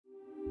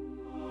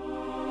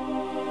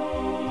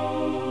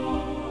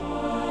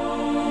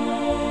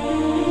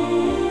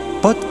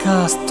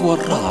بودكاست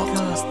وراق.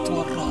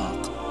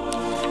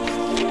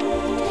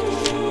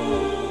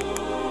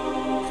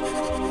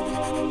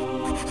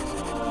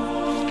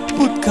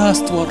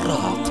 بودكاست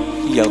وراق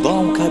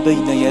يضعك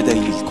بين يدي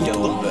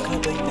الكتب.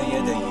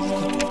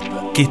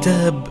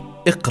 كتاب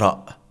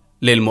اقرأ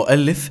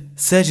للمؤلف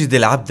ساجد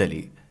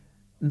العبدلي،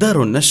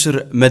 دار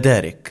النشر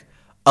مدارك،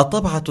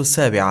 الطبعة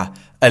 7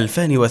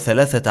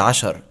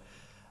 2013.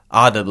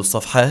 عدد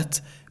الصفحات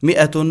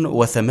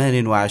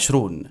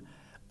 128،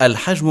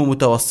 الحجم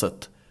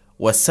متوسط،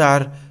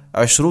 والسعر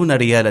 20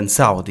 ريالا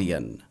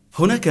سعوديا.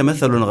 هناك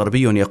مثل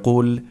غربي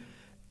يقول: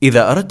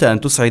 إذا أردت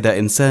أن تسعد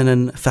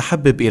إنسانا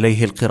فحبب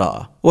إليه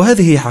القراءة،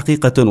 وهذه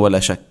حقيقة ولا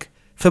شك.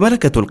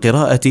 فملكة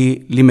القراءة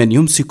لمن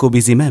يمسك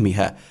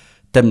بزمامها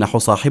تمنح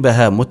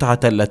صاحبها متعة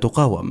لا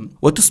تقاوم،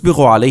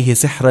 وتسبغ عليه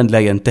سحرا لا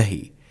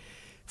ينتهي.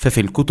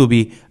 ففي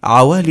الكتب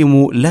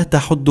عوالم لا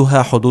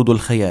تحدها حدود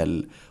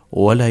الخيال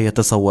ولا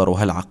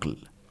يتصورها العقل.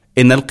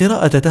 إن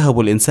القراءة تهب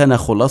الإنسان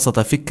خلاصة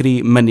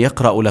فكر من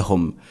يقرأ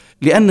لهم،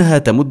 لأنها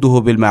تمده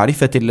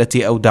بالمعرفة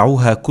التي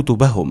أودعوها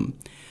كتبهم،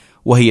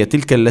 وهي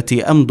تلك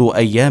التي أمضوا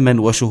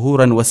أياما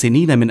وشهورا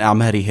وسنين من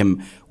أعمارهم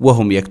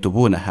وهم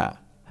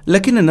يكتبونها.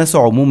 لكن الناس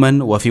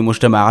عموما وفي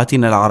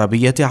مجتمعاتنا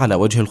العربية على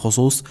وجه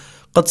الخصوص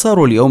قد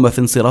صاروا اليوم في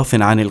انصراف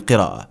عن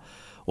القراءة،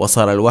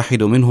 وصار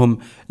الواحد منهم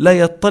لا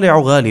يطلع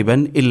غالبا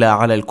إلا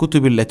على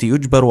الكتب التي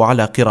يجبر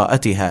على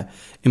قراءتها،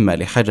 إما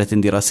لحاجة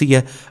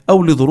دراسية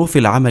أو لظروف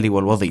العمل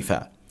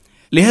والوظيفة.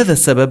 لهذا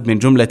السبب من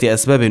جملة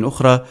أسباب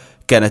أخرى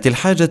كانت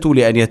الحاجة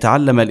لأن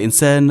يتعلم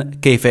الإنسان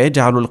كيف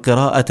يجعل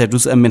القراءة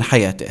جزءا من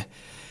حياته،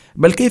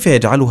 بل كيف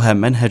يجعلها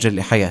منهجا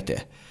لحياته،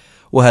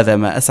 وهذا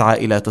ما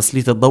أسعى إلى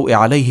تسليط الضوء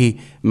عليه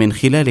من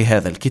خلال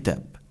هذا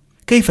الكتاب.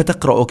 كيف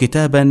تقرأ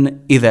كتابا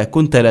إذا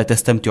كنت لا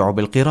تستمتع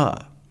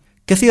بالقراءة؟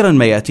 كثيرا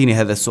ما يأتيني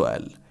هذا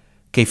السؤال: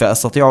 كيف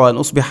أستطيع أن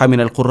أصبح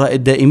من القراء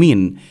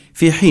الدائمين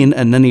في حين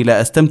أنني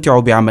لا أستمتع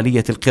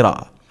بعملية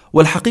القراءة؟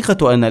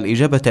 والحقيقة أن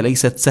الإجابة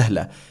ليست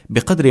سهلة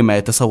بقدر ما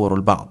يتصور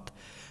البعض،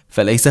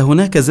 فليس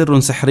هناك زر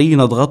سحري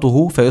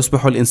نضغطه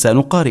فيصبح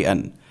الإنسان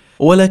قارئا،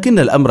 ولكن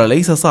الأمر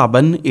ليس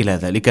صعبا إلى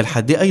ذلك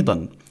الحد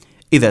أيضا،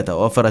 إذا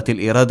توافرت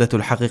الإرادة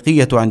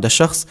الحقيقية عند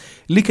الشخص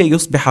لكي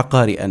يصبح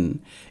قارئا،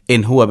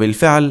 إن هو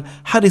بالفعل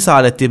حرص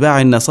على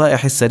اتباع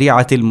النصائح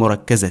السريعة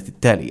المركزة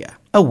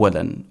التالية.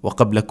 أولا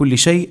وقبل كل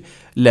شيء،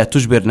 لا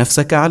تجبر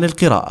نفسك على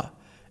القراءة.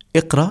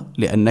 اقرأ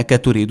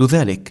لأنك تريد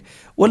ذلك،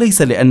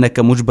 وليس لأنك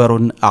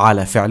مجبر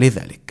على فعل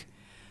ذلك.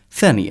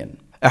 ثانيا،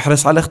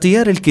 احرص على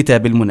اختيار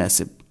الكتاب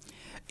المناسب.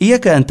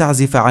 إياك أن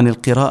تعزف عن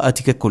القراءة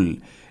ككل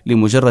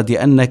لمجرد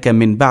أنك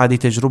من بعد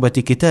تجربة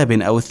كتاب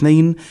أو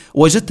 2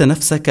 وجدت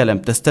نفسك لم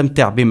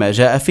تستمتع بما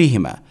جاء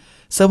فيهما،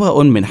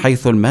 سواء من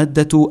حيث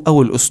المادة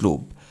أو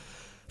الأسلوب.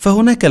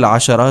 فهناك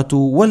العشرات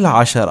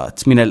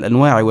والعشرات من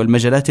الأنواع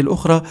والمجالات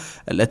الأخرى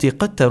التي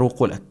قد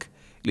تروق لك،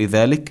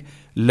 لذلك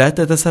لا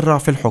تتسرع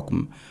في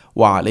الحكم،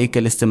 وعليك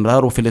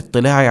الاستمرار في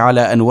الاطلاع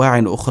على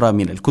أنواع أخرى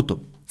من الكتب.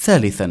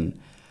 ثالثا،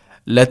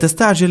 لا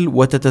تستعجل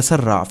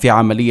وتتسرع في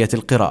عملية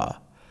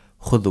القراءة.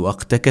 خذ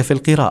وقتك في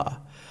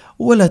القراءة،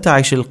 ولا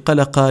تعش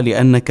القلق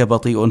لأنك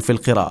بطيء في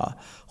القراءة،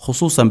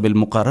 خصوصا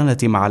بالمقارنة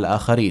مع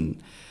الآخرين،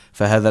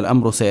 فهذا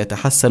الأمر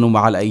سيتحسن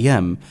مع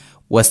الأيام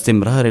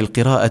واستمرار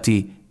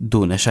القراءة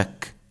دون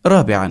شك.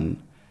 رابعا،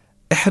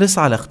 احرص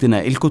على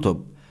اقتناء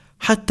الكتب،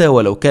 حتى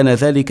ولو كان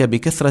ذلك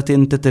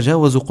بكثرة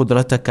تتجاوز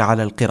قدرتك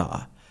على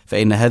القراءة،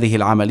 فإن هذه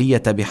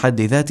العملية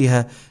بحد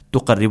ذاتها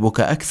تقربك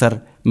أكثر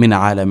من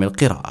عالم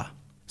القراءة.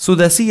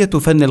 سداسية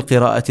فن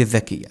القراءة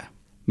الذكية.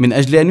 من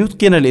أجل أن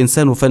يتقن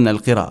الإنسان فن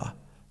القراءة،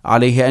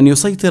 عليه أن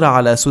يسيطر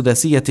على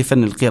سداسية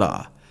فن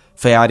القراءة،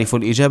 فيعرف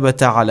الإجابة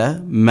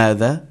على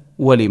ماذا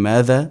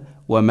ولماذا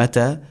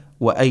ومتى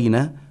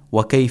وأين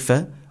وكيف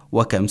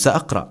وكم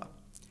سأقرأ.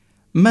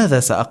 ماذا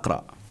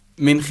سأقرأ؟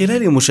 من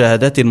خلال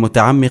مشاهدات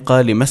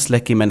متعمقة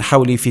لمسلك من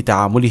حولي في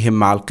تعاملهم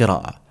مع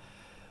القراءة،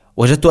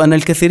 وجدت أن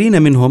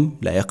الكثيرين منهم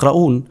لا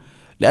يقرؤون،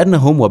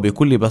 لأنهم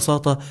وبكل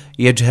بساطة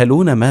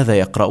يجهلون ماذا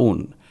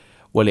يقرؤون،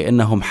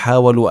 ولأنهم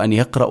حاولوا أن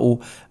يقرأوا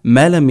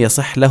ما لم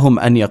يصح لهم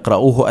أن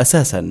يقرؤوه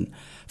أساسا،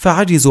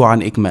 فعجزوا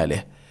عن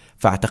إكماله،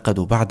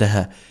 فاعتقدوا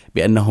بعدها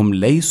بأنهم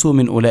ليسوا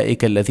من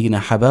أولئك الذين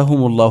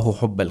حباهم الله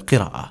حب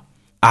القراءة.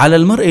 على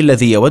المرء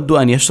الذي يود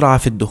أن يشرع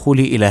في الدخول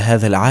إلى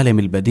هذا العالم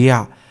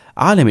البديع،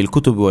 عالم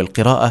الكتب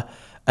والقراءة،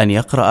 أن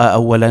يقرأ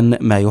أولا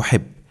ما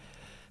يحب،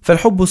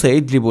 فالحب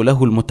سيجلب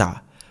له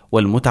المتعة،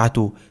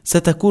 والمتعة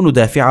ستكون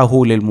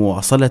دافعه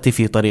للمواصلة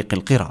في طريق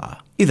القراءة.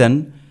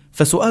 إذن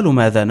فسؤال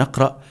ماذا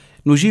نقرأ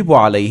نجيب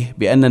عليه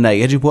بأننا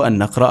يجب أن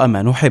نقرأ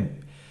ما نحب،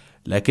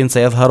 لكن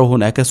سيظهر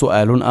هناك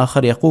سؤال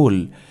آخر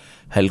يقول: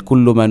 هل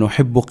كل ما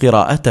نحب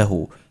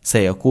قراءته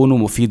سيكون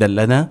مفيدا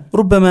لنا؟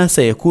 ربما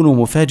سيكون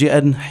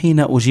مفاجئا حين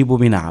أجيب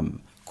بنعم،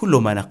 كل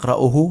ما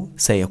نقرأه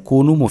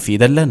سيكون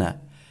مفيدا لنا.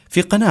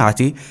 في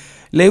قناعتي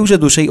لا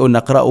يوجد شيء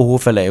نقرأه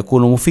فلا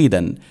يكون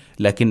مفيدا،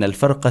 لكن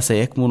الفرق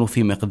سيكمن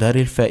في مقدار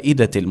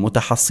الفائدة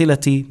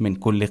المتحصلة من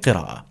كل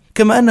قراءة.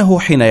 كما أنه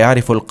حين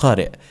يعرف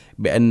القارئ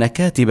بأن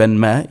كاتبا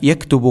ما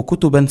يكتب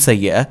كتبا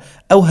سيئة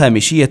أو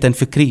هامشية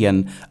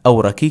فكريا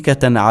أو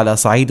ركيكة على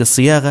صعيد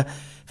الصياغة،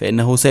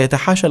 فإنه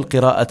سيتحاشى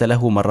القراءة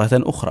له مرة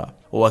أخرى.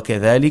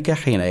 وكذلك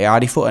حين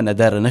يعرف أن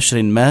دار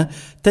نشر ما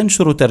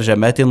تنشر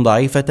ترجمات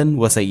ضعيفة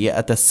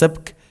وسيئة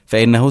السبك،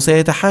 فإنه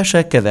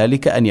سيتحاشى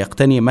كذلك أن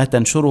يقتني ما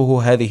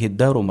تنشره هذه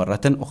الدار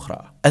مرة أخرى.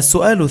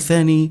 السؤال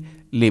الثاني: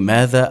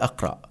 لماذا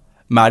أقرأ؟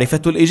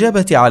 معرفة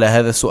الإجابة على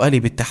هذا السؤال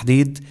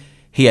بالتحديد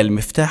هي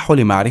المفتاح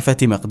لمعرفة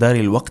مقدار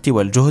الوقت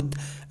والجهد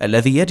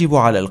الذي يجب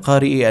على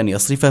القارئ أن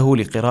يصرفه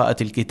لقراءة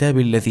الكتاب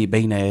الذي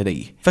بين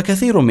يديه.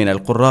 فكثير من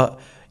القراء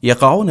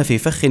يقعون في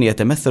فخ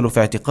يتمثل في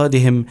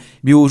اعتقادهم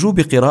بوجوب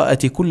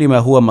قراءة كل ما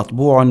هو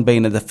مطبوع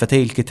بين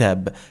دفتي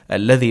الكتاب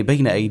الذي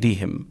بين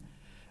أيديهم،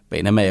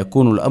 بينما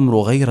يكون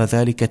الأمر غير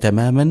ذلك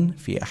تماما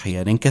في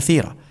أحيان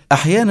كثيرة.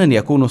 أحيانا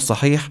يكون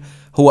الصحيح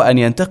هو أن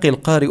ينتقي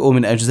القارئ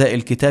من أجزاء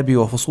الكتاب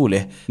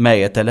وفصوله ما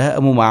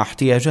يتلائم مع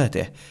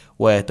احتياجاته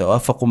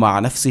ويتوافق مع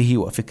نفسه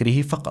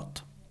وفكره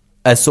فقط.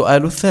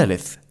 السؤال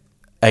الثالث: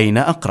 أين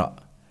أقرأ؟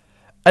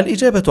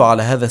 الإجابة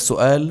على هذا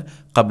السؤال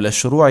قبل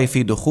الشروع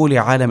في دخول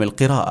عالم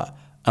القراءة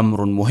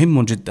أمر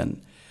مهم جدا،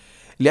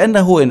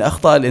 لأنه إن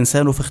أخطأ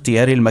الإنسان في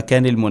اختيار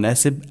المكان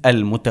المناسب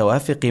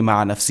المتوافق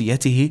مع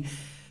نفسيته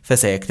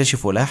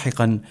فسيكتشف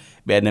لاحقا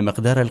بأن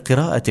مقدار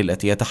القراءة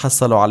التي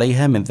يتحصل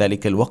عليها من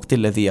ذلك الوقت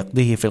الذي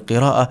يقضيه في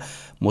القراءة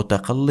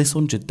متقلص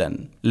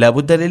جدا. لا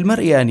بد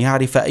للمرء أن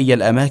يعرف أي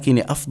الأماكن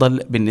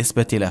أفضل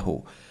بالنسبة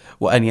له،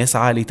 وأن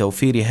يسعى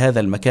لتوفير هذا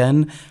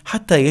المكان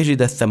حتى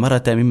يجد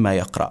الثمرة مما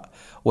يقرأ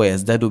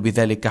ويزداد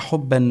بذلك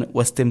حبا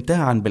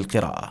واستمتاعا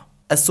بالقراءة.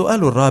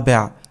 السؤال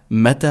الرابع: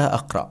 متى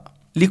أقرأ؟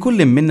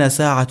 لكل منا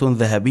ساعة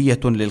ذهبية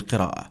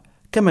للقراءة،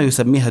 كما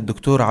يسميها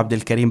الدكتور عبد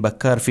الكريم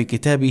بكار في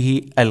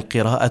كتابه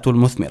القراءة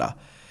المثمرة.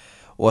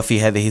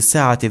 وفي هذه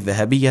الساعة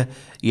الذهبية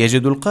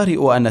يجد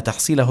القارئ أن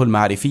تحصيله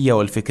المعرفي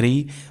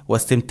والفكري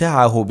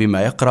واستمتاعه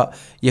بما يقرأ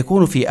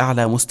يكون في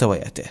أعلى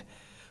مستوياته.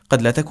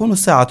 قد لا تكون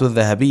الساعة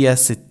الذهبية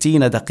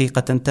 60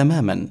 دقيقة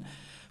تماما،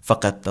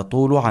 فقد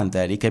تطول عن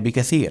ذلك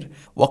بكثير،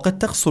 وقد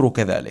تقصر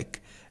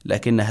كذلك،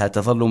 لكنها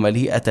تظل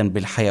مليئة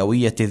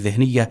بالحيوية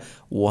الذهنية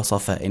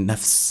وصفاء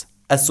النفس.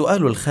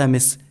 السؤال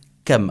الخامس: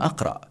 كم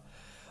أقرأ؟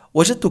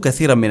 وجدت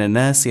كثيرا من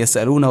الناس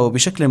يسألونه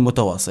بشكل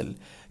متواصل: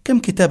 كم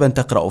كتابا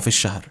تقرأ في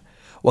الشهر؟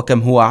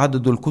 وكم هو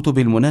عدد الكتب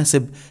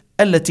المناسب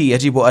التي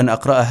يجب أن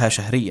أقرأها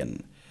شهريا؟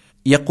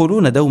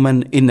 يقولون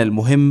دوما إن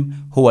المهم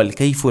هو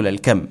الكيف لا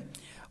الكم،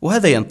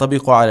 وهذا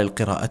ينطبق على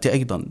القراءة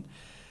أيضا.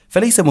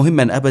 فليس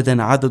مهما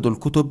أبدا عدد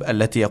الكتب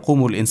التي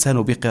يقوم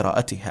الإنسان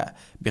بقراءتها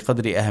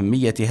بقدر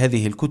أهمية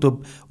هذه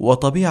الكتب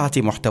وطبيعة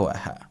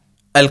محتواها.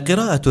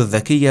 القراءة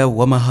الذكية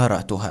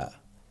ومهاراتها.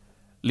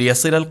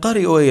 ليصل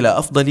القارئ إلى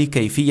أفضل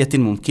كيفية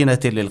ممكنة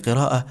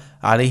للقراءة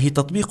عليه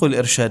تطبيق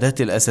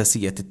الإرشادات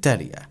الأساسية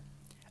التالية.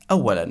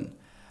 أولا: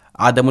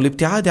 عدم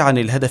الابتعاد عن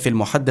الهدف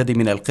المحدد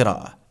من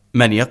القراءة.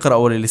 من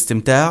يقرأ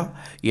للاستمتاع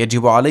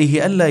يجب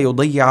عليه ألا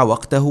يضيع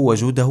وقته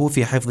وجهده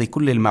في حفظ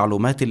كل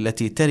المعلومات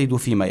التي ترد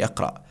فيما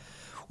يقرأ،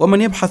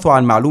 ومن يبحث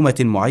عن معلومة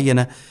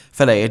معينة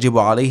فلا يجب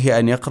عليه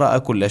أن يقرأ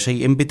كل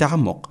شيء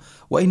بتعمق،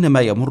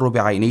 وإنما يمر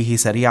بعينيه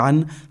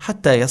سريعا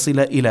حتى يصل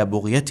إلى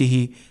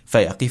بغيته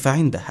فيقف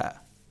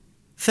عندها.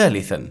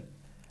 ثالثا: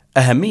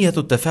 أهمية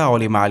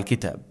التفاعل مع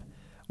الكتاب،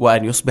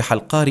 وأن يصبح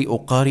القارئ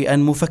قارئا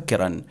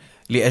مفكرا.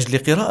 لأجل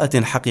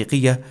قراءة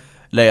حقيقية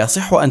لا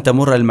يصح أن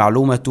تمر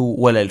المعلومة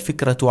ولا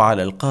الفكرة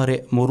على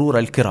القارئ مرور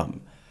الكرام،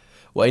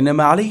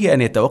 وإنما عليه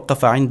أن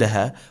يتوقف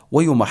عندها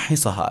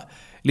ويمحصها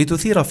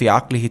لتثير في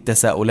عقله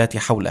التساؤلات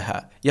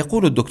حولها.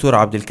 يقول الدكتور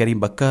عبد الكريم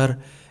بكار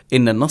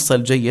إن النص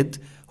الجيد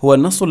هو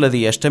النص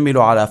الذي يشتمل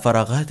على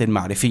فراغات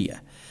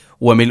معرفية،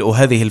 وملء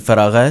هذه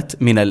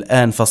الفراغات من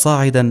الآن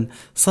فصاعدا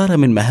صار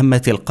من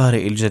مهمة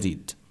القارئ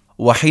الجديد،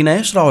 وحين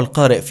يشرع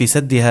القارئ في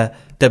سدها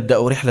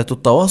تبدأ رحلة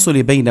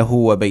التواصل بينه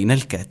وبين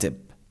الكاتب.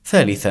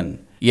 ثالثا: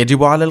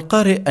 يجب على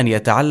القارئ أن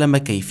يتعلم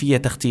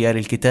كيفية اختيار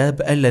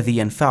الكتاب الذي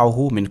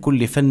ينفعه من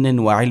كل فن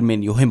وعلم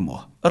يهمه.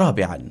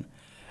 رابعا: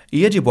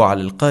 يجب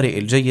على القارئ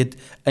الجيد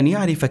أن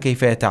يعرف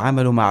كيف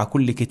يتعامل مع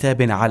كل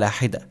كتاب على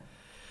حدة،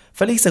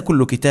 فليس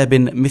كل كتاب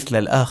مثل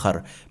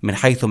الآخر من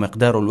حيث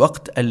مقدار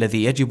الوقت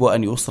الذي يجب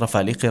أن يصرف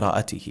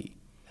لقراءته.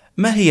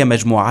 ما هي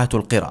مجموعات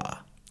القراءة؟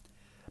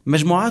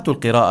 مجموعات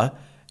القراءة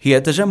هي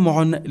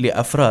تجمع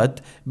لأفراد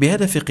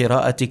بهدف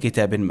قراءة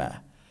كتاب ما.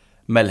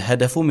 ما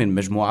الهدف من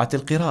مجموعة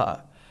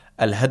القراءة؟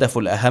 الهدف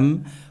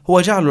الأهم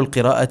هو جعل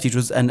القراءة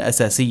جزءا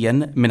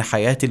أساسيا من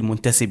حياة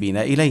المنتسبين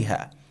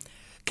إليها.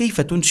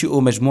 كيف تنشئ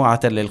مجموعة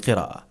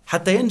للقراءة؟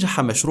 حتى ينجح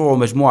مشروع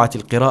مجموعة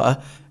القراءة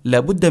لا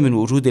بد من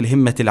وجود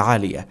الهمة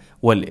العالية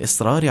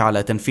والإصرار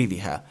على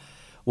تنفيذها،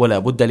 ولا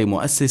بد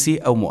لمؤسسي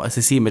أو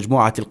مؤسسي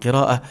مجموعة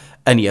القراءة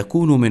أن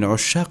يكونوا من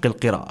عشاق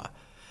القراءة.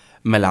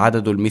 ما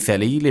العدد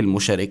المثالي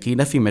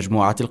للمشاركين في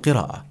مجموعة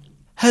القراءة؟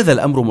 هذا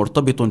الأمر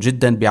مرتبط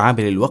جدا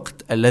بعامل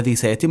الوقت الذي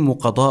سيتم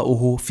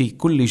قضاؤه في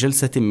كل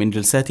جلسة من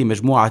جلسات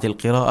مجموعة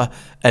القراءة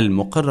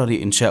المقرر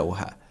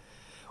إنشاؤها.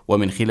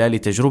 ومن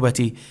خلال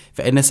تجربتي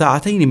فإن 2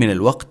 ساعات من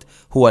الوقت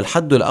هو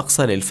الحد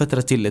الأقصى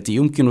للفترة التي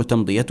يمكن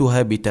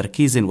تمضيتها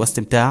بتركيز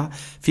واستمتاع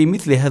في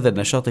مثل هذا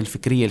النشاط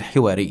الفكري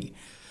الحواري،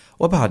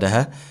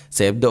 وبعدها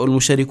سيبدأ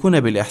المشاركون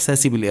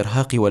بالإحساس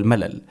بالإرهاق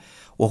والملل،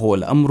 وهو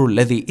الأمر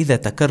الذي إذا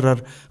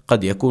تكرر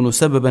قد يكون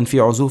سببا في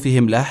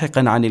عزوفهم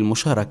لاحقا عن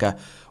المشاركة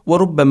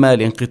وربما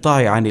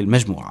الانقطاع عن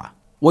المجموعة.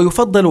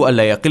 ويفضل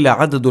ألا يقل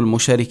عدد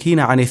المشاركين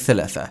عن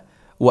 3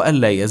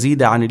 وألا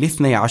يزيد عن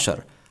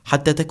 12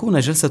 حتى تكون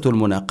جلسة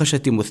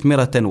المناقشة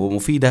مثمرة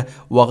ومفيدة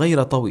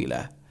وغير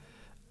طويلة.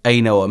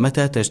 أين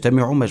ومتى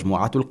تجتمع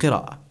مجموعة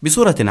القراءة؟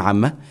 بصورة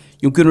عامة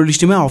يمكن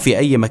الاجتماع في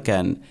أي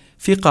مكان،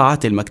 في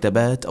قاعات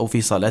المكتبات أو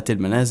في صالات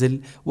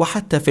المنازل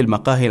وحتى في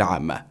المقاهي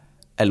العامة.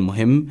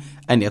 المهم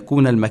أن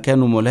يكون المكان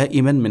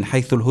ملائما من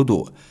حيث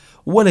الهدوء،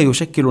 ولا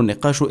يشكل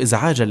النقاش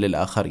إزعاجا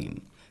للآخرين.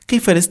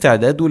 كيف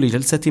الاستعداد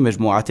لجلسة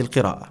مجموعة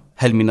القراءة؟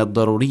 هل من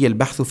الضروري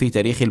البحث في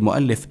تاريخ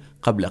المؤلف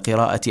قبل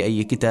قراءة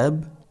أي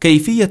كتاب؟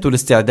 كيفية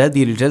الاستعداد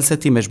لجلسة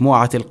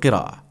مجموعة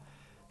القراءة؟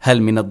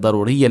 هل من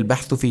الضروري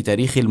البحث في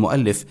تاريخ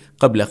المؤلف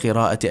قبل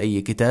قراءة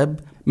أي كتاب؟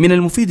 من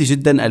المفيد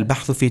جدا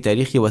البحث في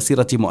تاريخ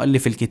وسيرة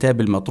مؤلف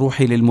الكتاب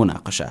المطروح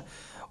للمناقشة،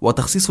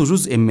 وتخصيص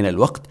جزء من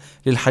الوقت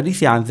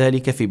للحديث عن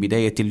ذلك في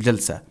بداية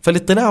الجلسة،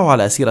 فالاطلاع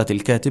على سيرة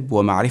الكاتب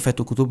ومعرفة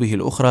كتبه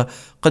الأخرى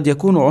قد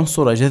يكون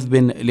عنصر جذب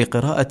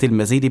لقراءة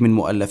المزيد من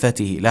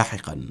مؤلفاته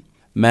لاحقا.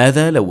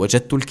 ماذا لو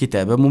وجدت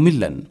الكتاب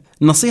مملا؟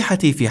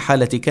 نصيحتي في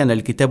حالة كان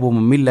الكتاب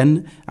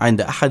مملا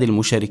عند أحد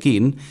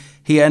المشاركين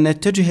هي أن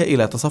نتجه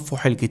إلى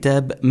تصفح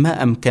الكتاب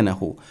ما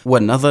أمكنه،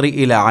 والنظر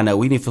إلى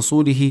عناوين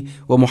فصوله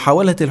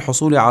ومحاولة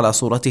الحصول على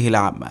صورته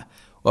العامة،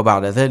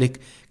 وبعد ذلك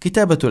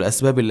كتابة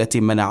الأسباب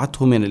التي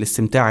منعته من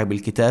الاستمتاع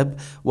بالكتاب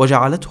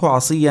وجعلته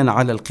عصيا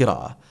على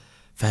القراءة.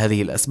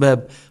 فهذه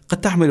الأسباب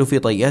قد تحمل في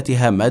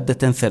طياتها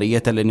مادة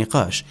ثرية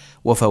للنقاش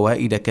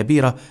وفوائد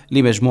كبيرة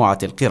لمجموعة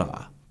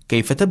القراءة.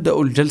 كيف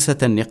تبدأ الجلسة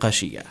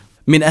النقاشية؟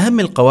 من أهم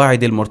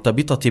القواعد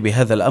المرتبطة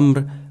بهذا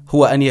الأمر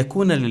هو أن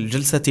يكون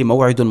للجلسة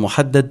موعد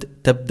محدد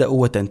تبدأ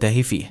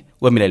وتنتهي فيه،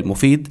 ومن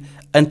المفيد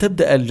أن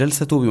تبدأ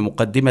الجلسة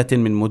بمقدمة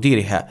من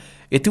مديرها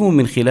يتم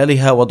من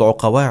خلالها وضع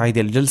قواعد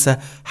الجلسة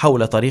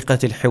حول طريقة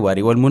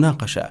الحوار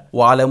والمناقشة،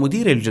 وعلى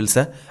مدير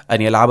الجلسة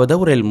أن يلعب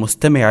دور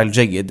المستمع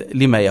الجيد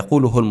لما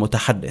يقوله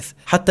المتحدث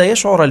حتى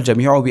يشعر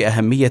الجميع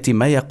بأهمية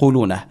ما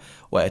يقولونه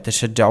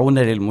ويتشجعون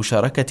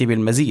للمشاركة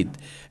بالمزيد،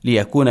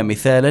 ليكون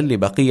مثالا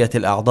لبقية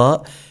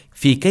الأعضاء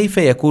في كيف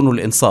يكون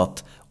الإنصات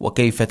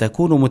وكيف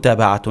تكون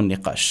متابعة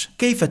النقاش.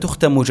 كيف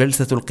تختم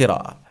جلسة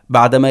القراءة؟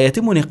 بعدما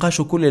يتم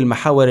نقاش كل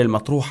المحاور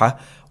المطروحة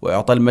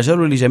ويعطى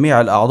المجال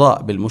لجميع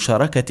الأعضاء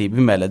بالمشاركة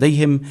بما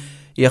لديهم،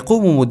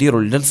 يقوم مدير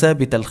الجلسة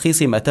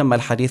بتلخيص ما تم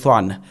الحديث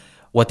عنه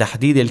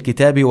وتحديد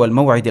الكتاب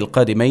والموعد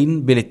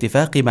القادمين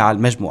بالاتفاق مع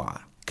المجموعة.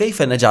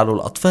 كيف نجعل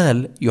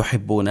الأطفال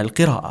يحبون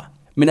القراءة؟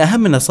 من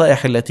أهم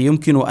النصائح التي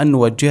يمكن أن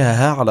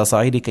نوجهها على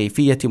صعيد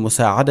كيفية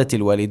مساعدة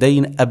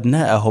الوالدين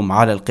أبنائهم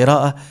على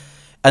القراءة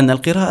أن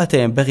القراءة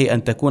ينبغي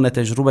أن تكون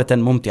تجربة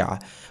ممتعة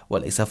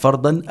وليس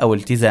فرضا أو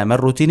التزاما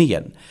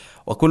روتينيا،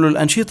 وكل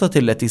الأنشطة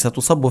التي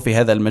ستصب في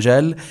هذا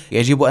المجال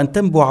يجب أن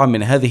تنبع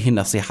من هذه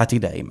النصيحة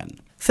دائما.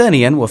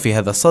 ثانيا، وفي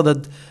هذا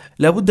الصدد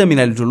لابد من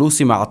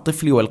الجلوس مع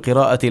الطفل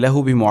والقراءة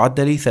له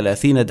بمعدل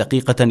 30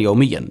 دقيقة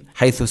يوميا،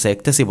 حيث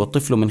سيكتسب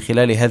الطفل من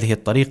خلال هذه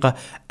الطريقة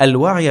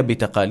الوعي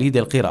بتقاليد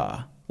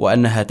القراءة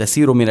وأنها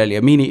تسير من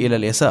اليمين إلى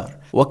اليسار،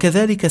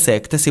 وكذلك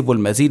سيكتسب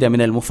المزيد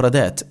من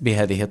المفردات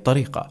بهذه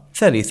الطريقة.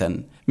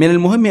 ثالثا، من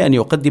المهم أن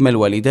يقدم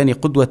الوالدان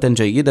قدوة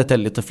جيدة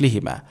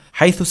لطفلهما،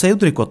 حيث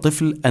سيدرك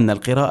الطفل أن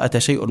القراءة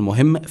شيء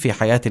مهم في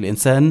حياة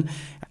الإنسان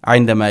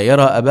عندما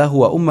يرى أباه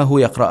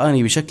وأمه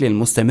يقرآن بشكل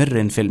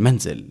مستمر في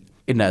المنزل.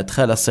 إن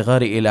إدخال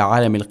الصغار إلى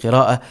عالم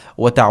القراءة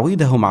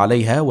وتعويدهم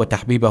عليها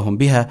وتحبيبهم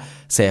بها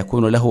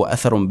سيكون له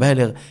أثر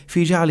بالغ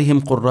في جعلهم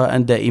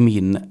قراء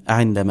دائمين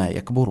عندما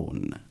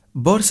يكبرون.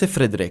 بورس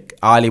فريدريك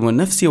عالم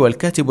النفس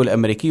والكاتب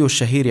الأمريكي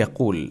الشهير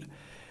يقول: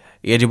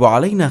 يجب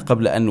علينا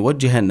قبل أن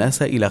نوجه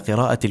الناس إلى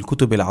قراءة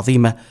الكتب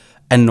العظيمة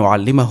أن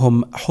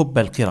نعلمهم حب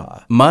القراءة.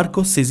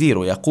 ماركوس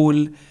سيزيرو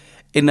يقول: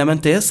 إن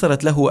من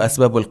تيسرت له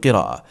أسباب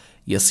القراءة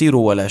يصير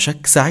ولا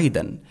شك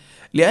سعيدا،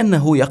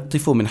 لأنه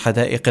يقطف من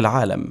حدائق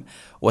العالم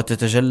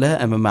وتتجلى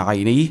أمام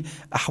عينيه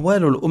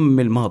أحوال الأمم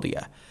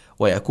الماضية،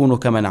 ويكون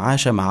كمن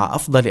عاش مع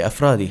أفضل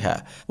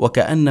أفرادها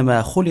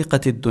وكأنما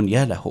خلقت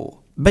الدنيا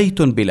له.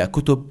 بيت بلا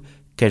كتب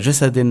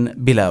كجسد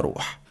بلا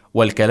روح.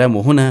 والكلام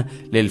هنا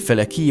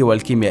للفلكي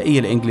والكيميائي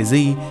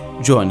الإنجليزي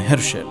جون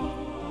هيرشل.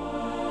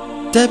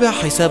 تابع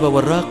حساب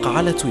وراق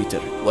على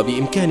تويتر،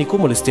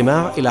 وبإمكانكم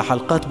الاستماع إلى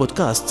حلقات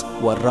بودكاست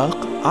وراق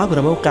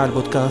عبر موقع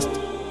البودكاست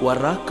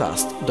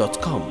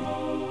وراقcast.com.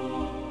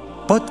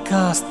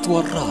 بودكاست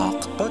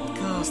وراق.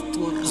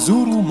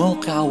 زوروا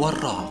موقع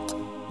وراق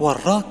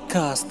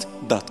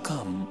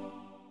وراقcast.com.